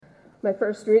My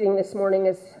first reading this morning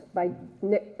is by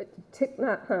Thich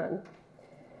Nhat Hanh.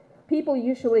 People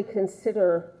usually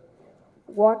consider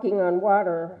walking on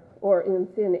water or in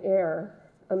thin air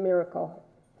a miracle.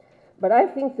 But I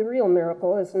think the real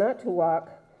miracle is not to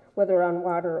walk, whether on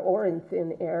water or in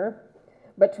thin air,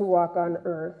 but to walk on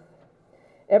earth.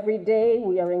 Every day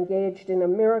we are engaged in a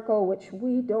miracle which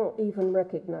we don't even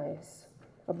recognize.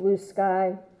 A blue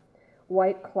sky,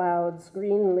 white clouds,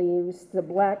 green leaves, the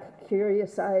black,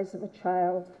 curious eyes of a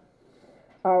child,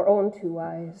 our own two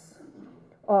eyes.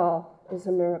 All is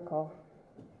a miracle.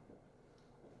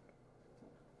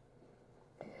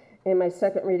 And my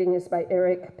second reading is by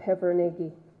Eric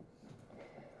Pevernegi.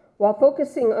 While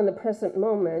focusing on the present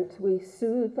moment, we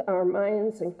soothe our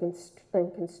minds and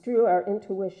construe our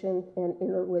intuition and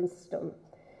inner wisdom.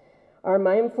 Our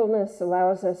mindfulness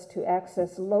allows us to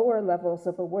access lower levels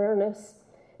of awareness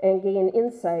and gain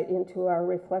insight into our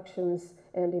reflections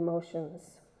and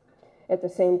emotions. At the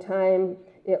same time,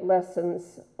 it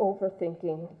lessens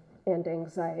overthinking and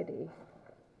anxiety.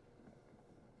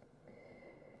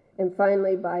 And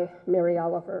finally, by Mary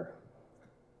Oliver.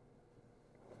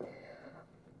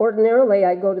 Ordinarily,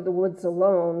 I go to the woods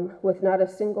alone with not a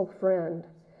single friend,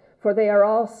 for they are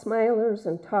all smilers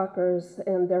and talkers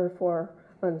and therefore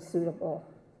unsuitable.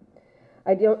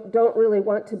 I don't really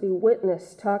want to be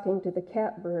witnessed talking to the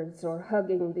catbirds or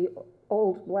hugging the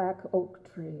old black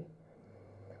oak tree.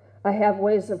 I have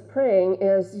ways of praying,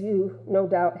 as you no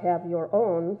doubt have your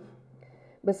own.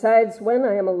 Besides, when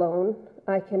I am alone,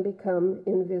 I can become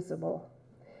invisible.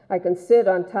 I can sit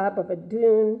on top of a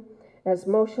dune, as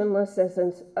motionless as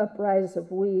an uprise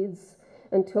of weeds,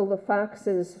 until the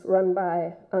foxes run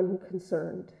by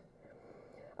unconcerned.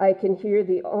 I can hear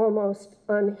the almost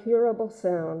unhearable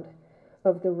sound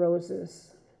of the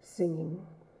roses singing.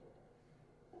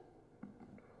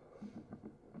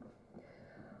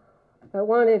 I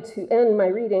wanted to end my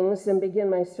readings and begin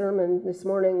my sermon this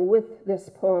morning with this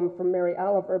poem from Mary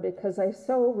Oliver because I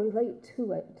so relate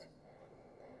to it.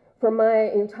 For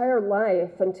my entire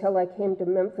life, until I came to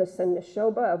Memphis and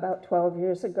Neshoba about 12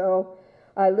 years ago,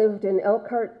 I lived in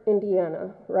Elkhart,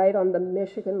 Indiana, right on the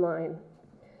Michigan line.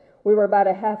 We were about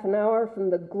a half an hour from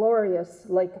the glorious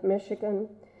Lake Michigan,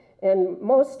 and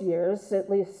most years, at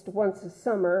least once a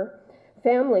summer,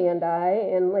 family and I,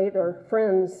 and later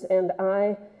friends and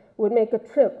I, would make a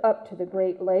trip up to the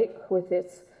Great Lake with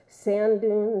its sand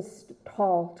dunes,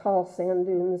 tall sand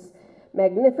dunes,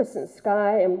 magnificent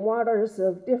sky, and waters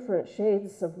of different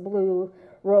shades of blue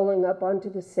rolling up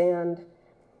onto the sand,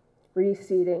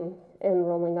 receding and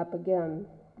rolling up again.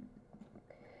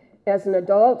 As an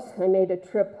adult, I made a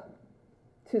trip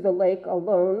to the lake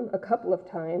alone a couple of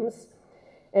times,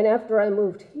 and after I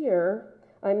moved here,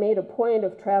 I made a point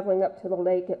of traveling up to the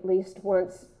lake at least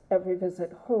once every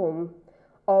visit home,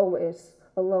 always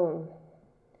alone.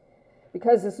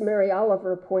 Because, as Mary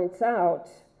Oliver points out,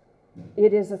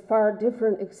 it is a far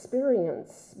different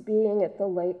experience being at the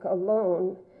lake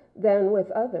alone than with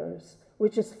others,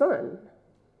 which is fun,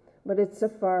 but it's a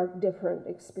far different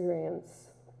experience.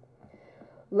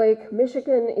 Lake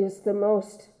Michigan is the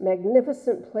most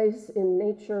magnificent place in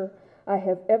nature I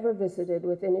have ever visited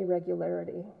with any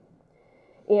regularity.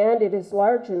 And it is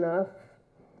large enough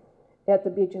at the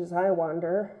beaches I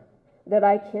wander that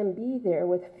I can be there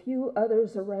with few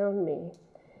others around me,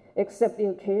 except the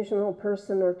occasional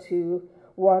person or two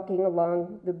walking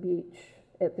along the beach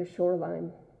at the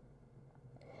shoreline.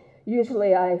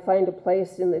 Usually I find a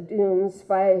place in the dunes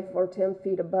 5 or 10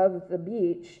 feet above the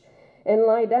beach and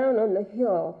lie down on the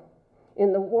hill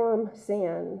in the warm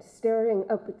sand, staring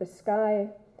up at the sky,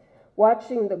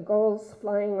 watching the gulls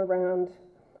flying around,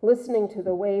 listening to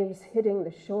the waves hitting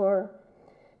the shore,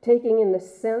 taking in the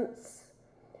scents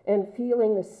and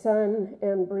feeling the sun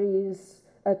and breeze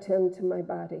attend to my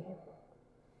body.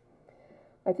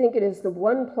 I think it is the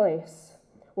one place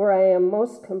where I am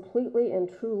most completely and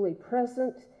truly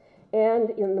present and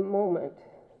in the moment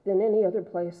than any other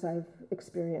place I've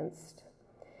experienced.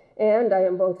 And I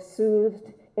am both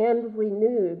soothed and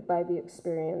renewed by the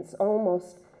experience,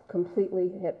 almost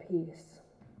completely at peace.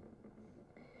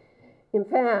 In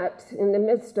fact, in the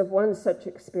midst of one such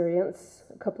experience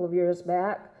a couple of years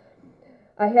back,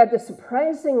 I had the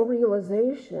surprising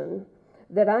realization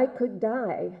that I could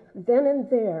die then and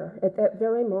there at that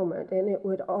very moment, and it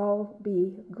would all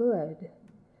be good.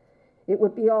 It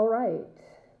would be all right.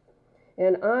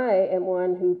 And I am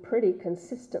one who pretty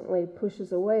consistently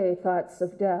pushes away thoughts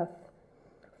of death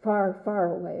far,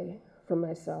 far away from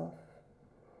myself.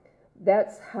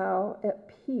 That's how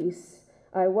at peace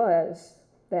I was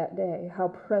that day, how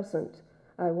present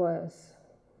I was.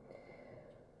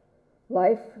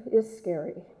 Life is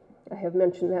scary. I have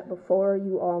mentioned that before.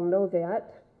 You all know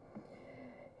that.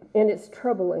 And it's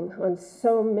troubling on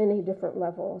so many different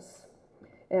levels.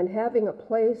 And having a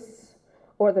place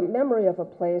or the memory of a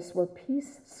place where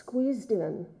peace squeezed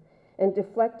in and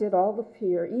deflected all the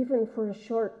fear, even for a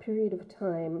short period of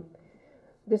time,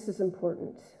 this is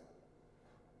important.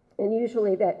 And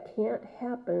usually that can't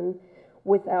happen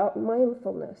without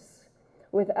mindfulness,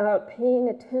 without paying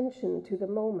attention to the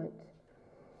moment.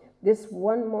 This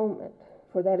one moment,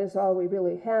 for that is all we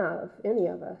really have, any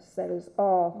of us, that is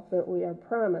all that we are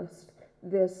promised,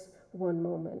 this one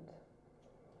moment.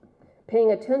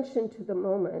 Paying attention to the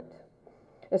moment,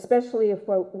 especially if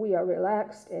we are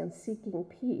relaxed and seeking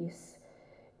peace,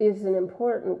 is an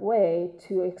important way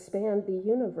to expand the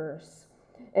universe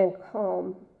and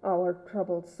calm our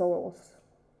troubled souls.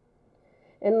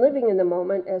 And living in the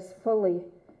moment as fully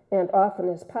and often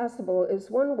as possible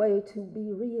is one way to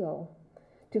be real,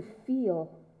 to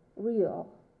feel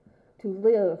real, to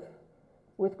live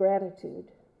with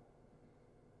gratitude,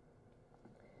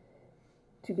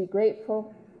 to be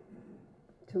grateful,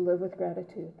 to live with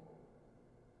gratitude.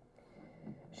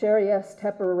 Sherry S.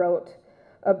 Tepper wrote,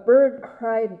 "A bird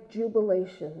cried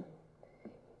jubilation.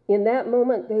 In that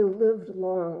moment they lived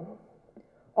long.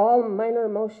 All minor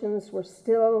emotions were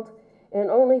stilled, and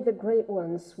only the great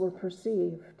ones were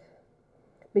perceived.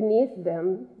 Beneath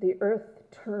them, the earth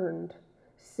turned,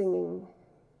 singing."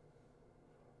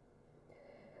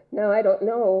 Now, I don't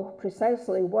know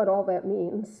precisely what all that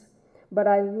means, but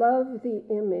I love the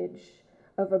image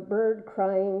of a bird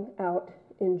crying out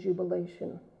in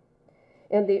jubilation,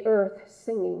 and the earth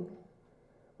singing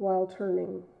while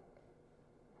turning.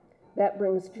 That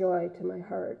brings joy to my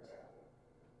heart.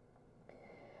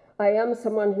 I am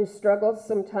someone who struggles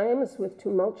sometimes with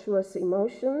tumultuous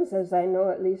emotions, as I know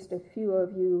at least a few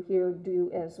of you here do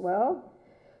as well.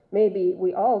 Maybe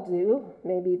we all do.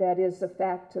 Maybe that is a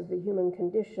fact of the human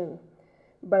condition,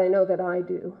 but I know that I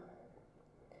do.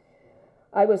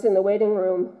 I was in the waiting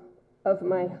room of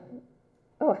my,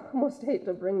 I almost hate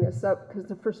to bring this up because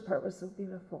the first part was so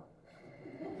beautiful.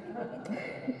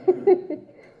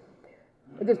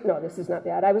 This is not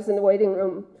bad. I was in the waiting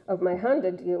room of my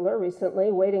Honda dealer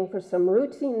recently, waiting for some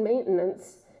routine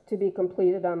maintenance to be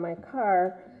completed on my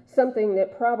car, something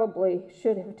that probably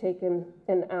should have taken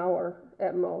an hour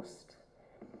at most.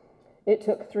 It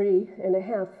took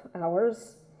 3.5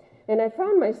 hours, and I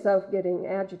found myself getting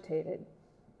agitated.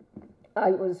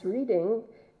 I was reading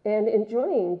and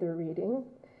enjoying the reading,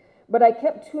 but I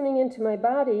kept tuning into my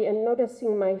body and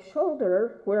noticing my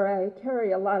shoulder, where I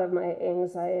carry a lot of my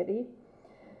anxiety.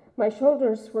 My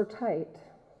shoulders were tight.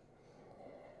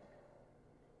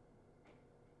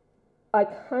 I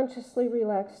consciously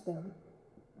relaxed them.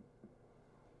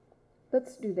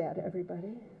 Let's do that,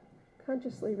 everybody.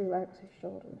 Consciously relax your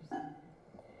shoulders.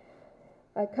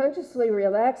 I consciously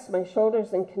relaxed my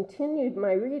shoulders and continued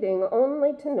my reading,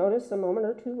 only to notice a moment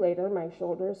or two later my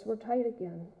shoulders were tight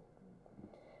again.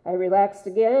 I relaxed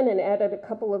again and added a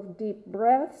couple of deep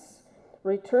breaths,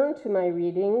 returned to my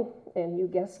reading, and you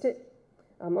guessed it,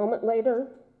 a moment later,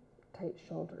 tight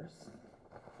shoulders.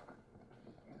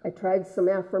 I tried some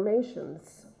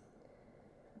affirmations.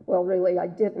 Well, really, I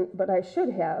didn't, but I should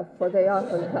have, for they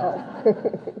often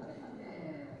help.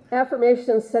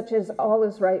 Affirmations such as, all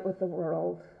is right with the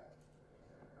world.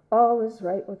 All is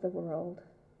right with the world.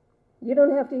 You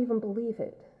don't have to even believe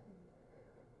it.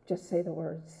 Just say the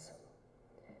words.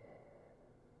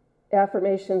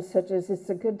 Affirmations such as, it's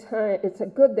a good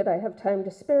that I have time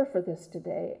to spare for this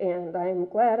today, and I'm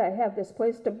glad I have this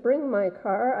place to bring my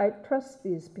car. I trust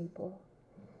these people.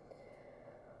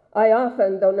 I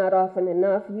often, though not often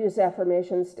enough, use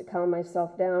affirmations to calm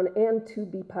myself down and to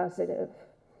be positive.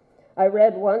 I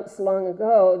read once long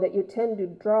ago that you tend to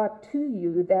draw to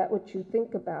you that which you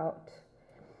think about.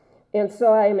 And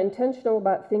so I am intentional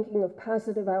about thinking of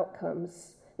positive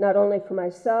outcomes, not only for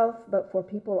myself, but for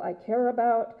people I care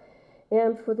about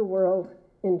and for the world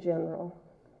in general.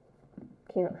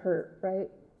 Can't hurt, right?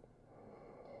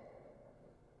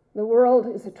 The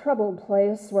world is a troubled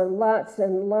place where lots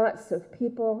and lots of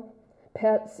people,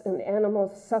 pets and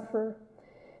animals suffer,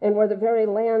 and where the very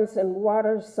lands and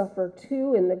waters suffer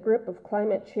too in the grip of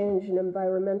climate change and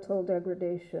environmental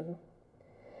degradation.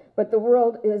 But the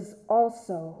world is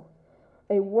also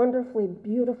a wonderfully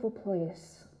beautiful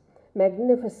place,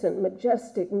 magnificent,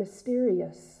 majestic,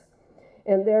 mysterious,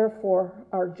 and therefore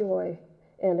our joy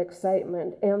and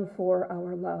excitement and for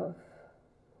our love.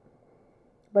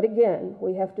 But again,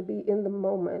 we have to be in the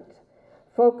moment,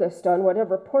 focused on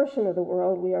whatever portion of the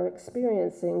world we are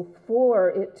experiencing for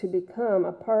it to become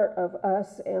a part of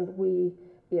us and we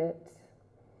it.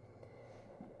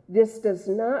 This does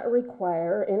not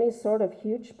require any sort of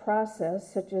huge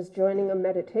process, such as joining a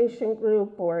meditation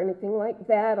group or anything like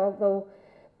that, although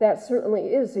that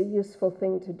certainly is a useful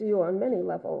thing to do on many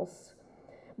levels.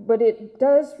 But it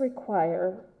does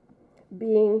require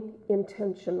being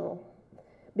intentional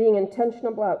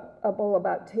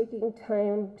about taking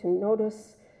time to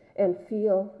notice and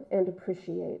feel and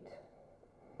appreciate.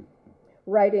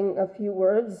 Writing a few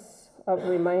words of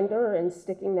reminder and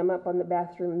sticking them up on the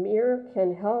bathroom mirror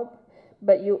can help,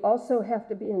 but you also have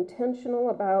to be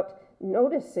intentional about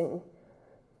noticing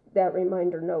that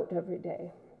reminder note every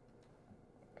day.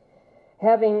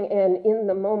 Having an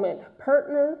in-the-moment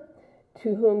partner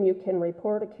to whom you can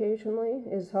report occasionally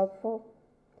is helpful.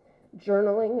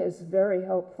 Journaling is very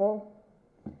helpful.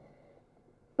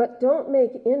 But don't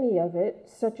make any of it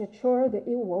such a chore that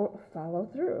you won't follow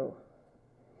through.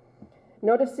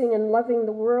 Noticing and loving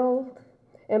the world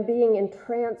and being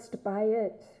entranced by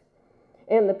it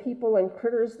and the people and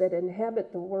critters that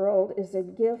inhabit the world is a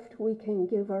gift we can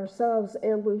give ourselves,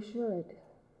 and we should.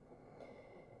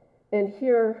 And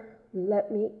here,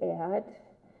 let me add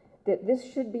that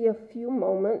this should be a few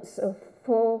moments of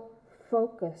full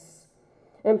focus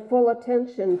and full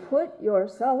attention. Put your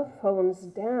cell phones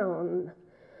down.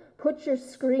 Put your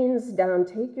screens down.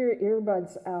 Take your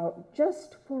earbuds out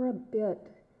just for a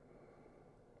bit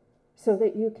so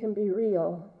that you can be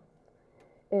real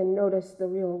and notice the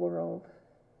real world.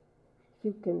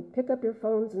 You can pick up your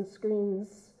phones and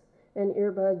screens and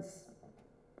earbuds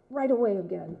right away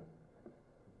again,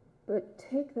 but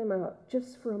take them out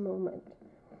just for a moment.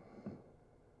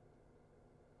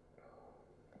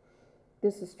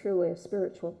 This is truly a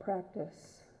spiritual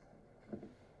practice.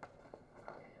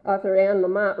 Author Anne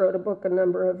Lamott wrote a book a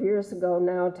number of years ago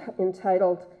now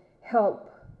entitled Help,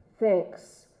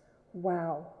 Thanks,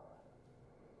 Wow.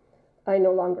 I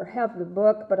no longer have the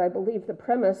book, but I believe the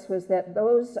premise was that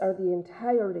those are the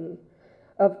entirety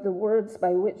of the words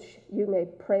by which you may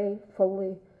pray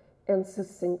fully and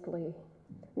succinctly.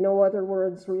 No other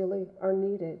words really are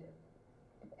needed.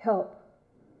 Help,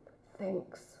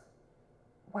 thanks,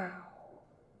 wow.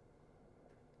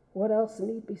 What else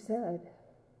need be said?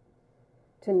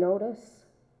 To notice,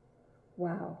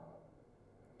 wow.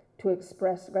 To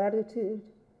express gratitude,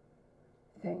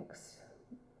 thanks.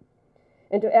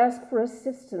 And to ask for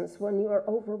assistance when you are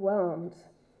overwhelmed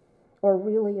or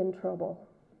really in trouble.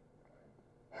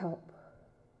 Help.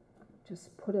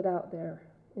 Just put it out there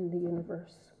in the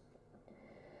universe.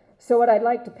 So what I'd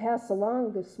like to pass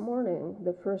along this morning,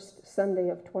 the first Sunday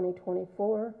of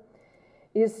 2024,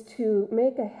 is to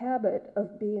make a habit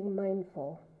of being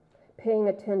mindful, paying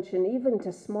attention even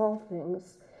to small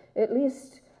things, at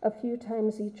least a few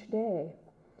times each day,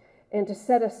 and to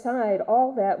set aside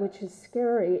all that which is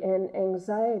scary and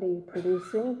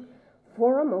anxiety-producing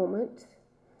for a moment,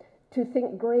 to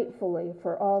think gratefully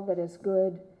for all that is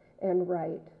good and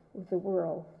right with the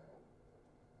world.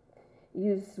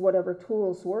 Use whatever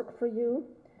tools work for you: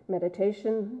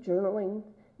 meditation, journaling,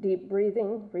 deep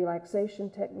breathing, relaxation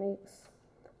techniques,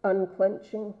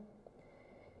 unclenching.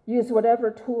 Use whatever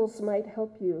tools might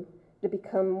help you to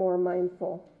become more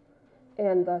mindful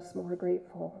and thus more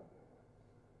grateful.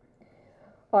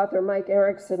 Author Mike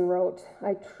Erickson wrote,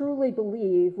 "I truly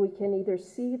believe we can either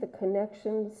see the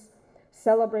connections,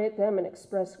 celebrate them, and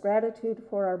express gratitude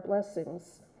for our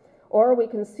blessings, or we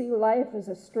can see life as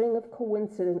a string of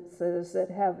coincidences that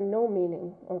have no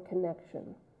meaning or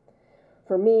connection.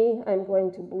 For me, I'm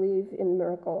going to believe in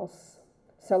miracles,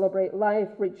 celebrate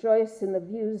life, rejoice in the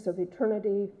views of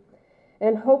eternity,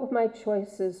 and hope my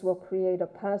choices will create a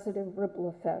positive ripple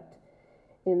effect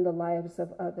in the lives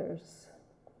of others.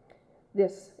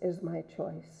 This is my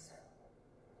choice."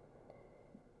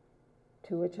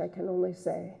 To which I can only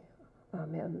say,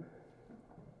 Amen.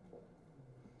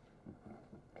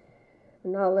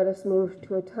 And now let us move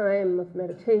to a time of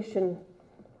meditation,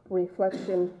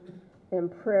 reflection,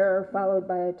 and prayer, followed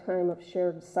by a time of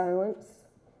shared silence.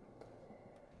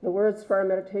 The words for our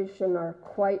meditation are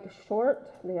quite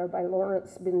short. They are by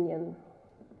Lawrence Binion.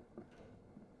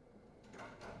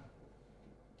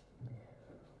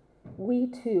 We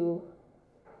too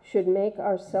should make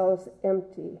ourselves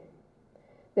empty,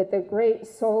 that the great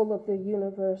soul of the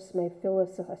universe may fill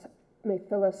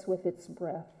us with its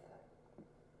breath.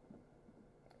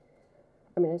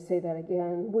 I'm going to say that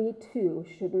again. We too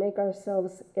should make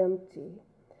ourselves empty,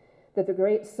 that the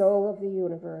great soul of the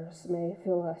universe may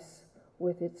fill us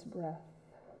with its breath.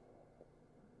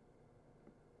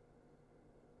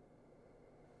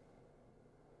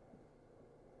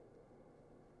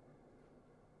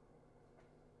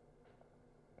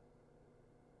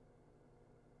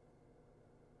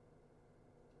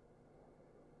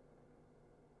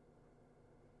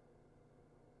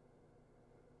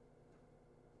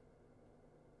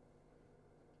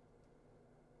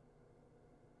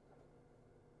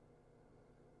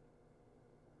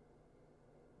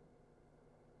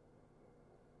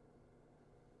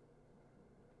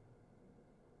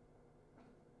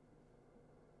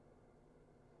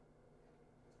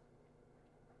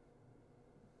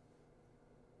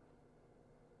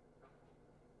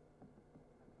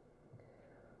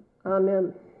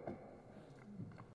 Amen.